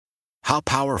How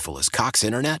powerful is Cox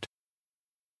Internet?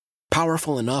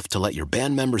 Powerful enough to let your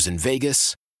band members in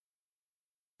Vegas,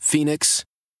 Phoenix,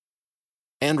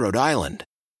 and Rhode Island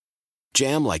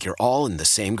jam like you're all in the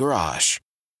same garage.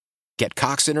 Get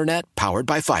Cox Internet powered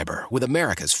by fiber with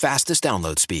America's fastest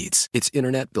download speeds. It's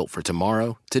internet built for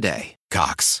tomorrow, today.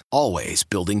 Cox, always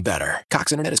building better.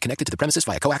 Cox Internet is connected to the premises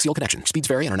via coaxial connection. Speeds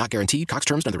vary and are not guaranteed. Cox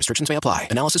terms and other restrictions may apply.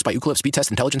 Analysis by Ookla Speed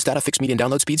Test Intelligence Data. Fixed median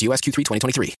download speeds. US Q3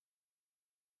 2023.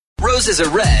 Roses are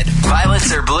red,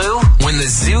 violets are blue. When the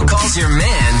zoo calls your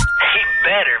man, he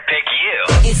better pick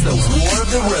you. It's the War of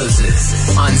the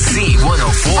Roses on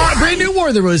Z104. All right, brand new War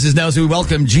of the Roses now, so we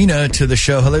welcome Gina to the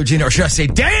show. Hello, Gina. Or should I say,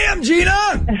 damn, Gina?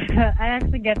 I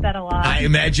actually get that a lot. I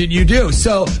imagine you do.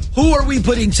 So who are we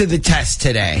putting to the test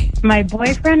today? My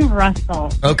boyfriend,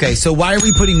 Russell. Okay, so why are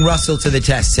we putting Russell to the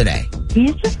test today?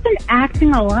 He's just been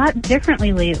acting a lot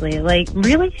differently lately, like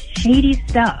really shady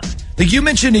stuff. Like you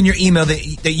mentioned in your email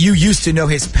that you used to know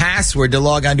his password to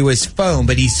log onto his phone,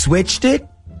 but he switched it?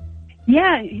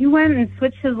 Yeah, he went and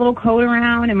switched his little code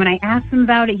around, and when I asked him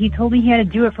about it, he told me he had to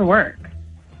do it for work.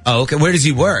 Oh, okay. Where does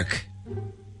he work?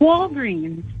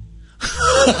 Walgreens.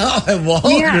 At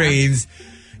Walgreens?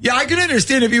 Yeah, I can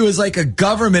understand if he was like a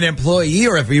government employee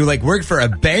or if he like worked for a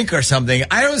bank or something.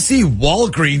 I don't see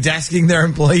Walgreens asking their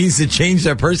employees to change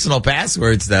their personal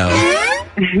passwords, though.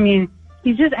 I mean,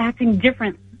 he's just acting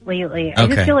different lately. I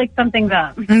just feel like something's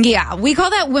up. Yeah, we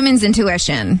call that women's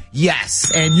intuition.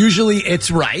 Yes, and usually it's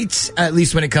right, at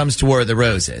least when it comes to War of the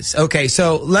Roses. Okay,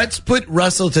 so let's put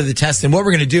Russell to the test, and what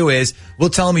we're going to do is we'll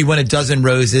tell him he won a dozen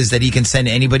roses that he can send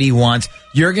to anybody he wants.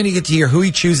 You're going to get to hear who he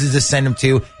chooses to send them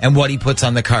to and what he puts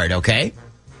on the card, okay?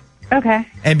 Okay.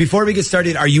 And before we get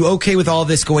started, are you okay with all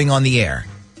this going on the air?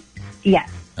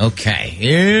 Yes. Okay,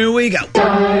 here we go.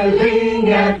 Starting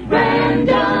at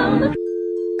random.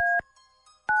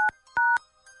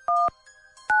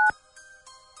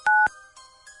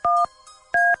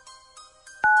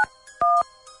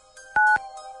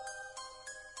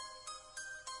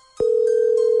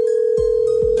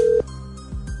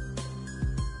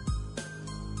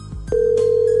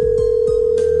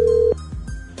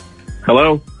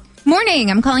 Hello? Morning.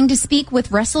 I'm calling to speak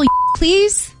with Russell,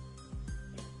 please.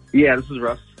 Yeah, this is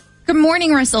Russ. Good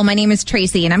morning, Russell. My name is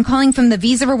Tracy, and I'm calling from the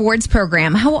Visa Rewards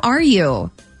program. How are you?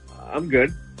 I'm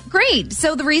good. Great.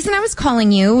 So the reason I was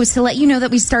calling you was to let you know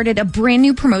that we started a brand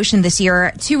new promotion this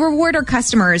year to reward our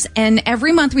customers. And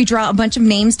every month we draw a bunch of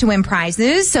names to win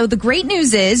prizes. So the great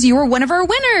news is you were one of our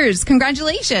winners.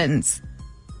 Congratulations.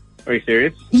 Are you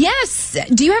serious? Yes.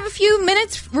 Do you have a few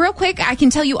minutes real quick? I can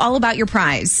tell you all about your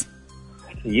prize.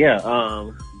 Yeah,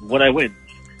 what'd I win?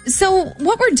 So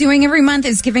what we're doing every month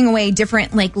is giving away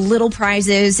different like little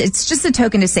prizes. It's just a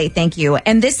token to say thank you.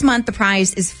 And this month the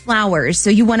prize is flowers.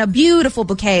 So you won a beautiful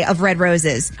bouquet of red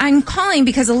roses. I'm calling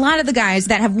because a lot of the guys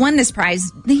that have won this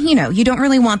prize, you know, you don't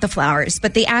really want the flowers,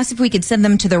 but they asked if we could send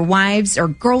them to their wives or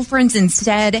girlfriends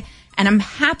instead. And I'm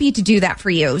happy to do that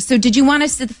for you. So did you want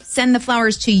us to send the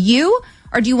flowers to you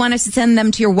or do you want us to send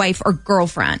them to your wife or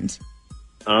girlfriend?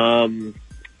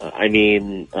 I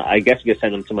mean, I guess you could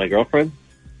send them to my girlfriend.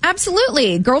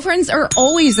 Absolutely. Girlfriends are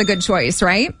always a good choice,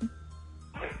 right?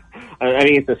 I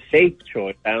mean, it's a safe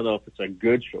choice. I don't know if it's a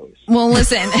good choice. Well,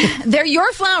 listen, they're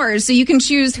your flowers, so you can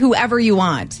choose whoever you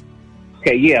want.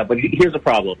 Okay, yeah, but here's the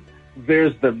problem.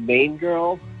 There's the main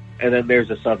girl, and then there's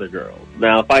this other girl.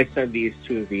 Now, if I send these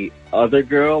to the other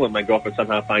girl and my girlfriend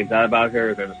somehow finds out about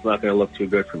her, then it's not going to look too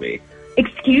good for me.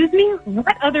 Excuse me?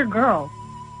 What other girl?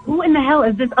 Who in the hell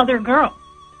is this other girl?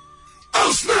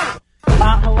 Oh, snap!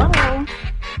 Hello?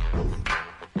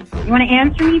 You want to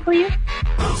answer me, please?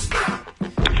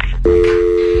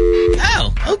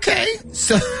 Oh, okay.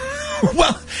 So,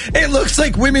 well, it looks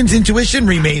like women's intuition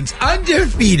remains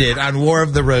undefeated on War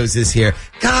of the Roses here.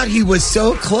 God, he was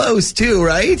so close, too,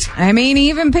 right? I mean, he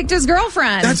even picked his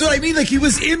girlfriend. That's what I mean. Like, he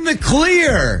was in the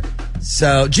clear.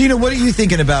 So, Gina, what are you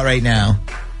thinking about right now?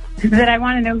 That I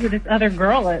want to know who this other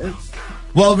girl is.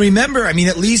 Well, remember, I mean,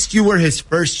 at least you were his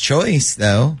first choice,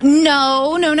 though.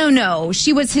 No.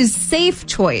 She was his safe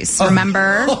choice,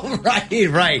 remember? Oh,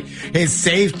 right. His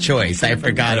safe choice. I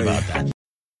forgot about that.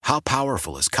 How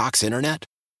powerful is Cox Internet?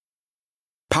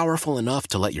 Powerful enough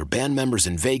to let your band members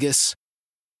in Vegas,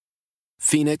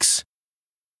 Phoenix,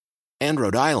 and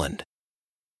Rhode Island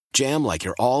jam like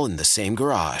you're all in the same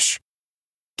garage.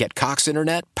 Get Cox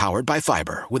Internet powered by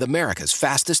fiber with America's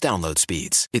fastest download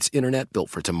speeds. It's internet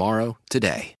built for tomorrow,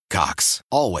 today. Cox,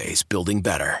 always building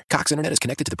better. Cox Internet is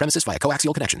connected to the premises via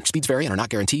coaxial connection. Speeds vary and are not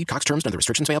guaranteed. Cox terms and other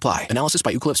restrictions may apply. Analysis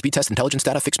by Ookla Speed Test Intelligence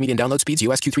Data. Fixed median download speeds.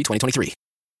 US Q3 2023.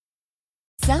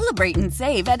 Celebrate and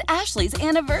save at Ashley's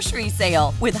Anniversary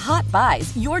Sale. With Hot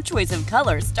Buys, your choice of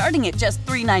colors starting at just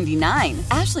 $3.99.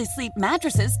 Ashley Sleep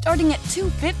mattresses starting at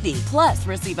 $2.50. Plus,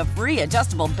 receive a free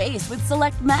adjustable base with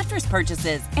select mattress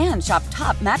purchases. And shop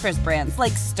top mattress brands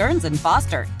like Stearns &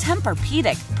 Foster,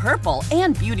 Tempur-Pedic, Purple,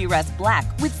 and Beautyrest Black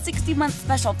with 60-month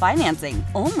special financing.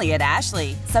 Only at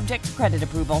Ashley. Subject to credit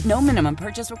approval. No minimum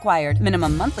purchase required.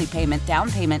 Minimum monthly payment,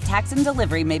 down payment, tax, and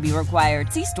delivery may be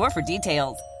required. See store for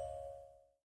details.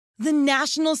 The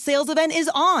national sales event is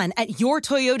on at your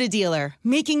Toyota dealer,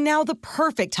 making now the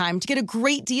perfect time to get a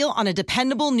great deal on a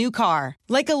dependable new car.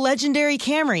 Like a legendary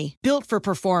Camry, built for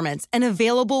performance and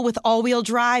available with all-wheel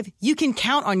drive, you can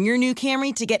count on your new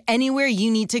Camry to get anywhere you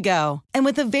need to go. And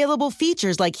with available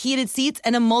features like heated seats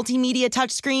and a multimedia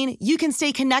touchscreen, you can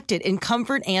stay connected in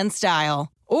comfort and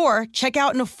style. Or check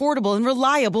out an affordable and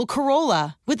reliable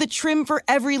Corolla with a trim for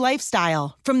every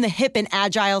lifestyle, from the hip and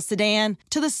agile sedan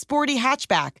to the sporty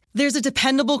hatchback. There's a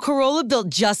dependable Corolla built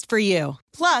just for you.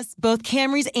 Plus, both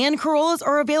Camrys and Corollas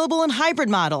are available in hybrid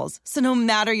models, so no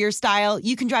matter your style,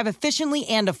 you can drive efficiently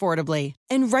and affordably.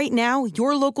 And right now,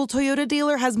 your local Toyota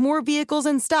dealer has more vehicles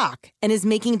in stock and is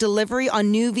making delivery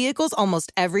on new vehicles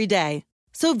almost every day.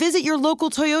 So visit your local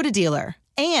Toyota dealer.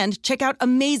 And check out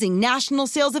amazing national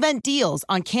sales event deals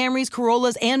on Camrys,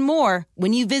 Corollas, and more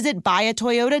when you visit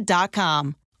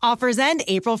buyatoyota.com. Offers end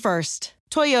April 1st.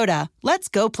 Toyota, let's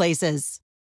go places.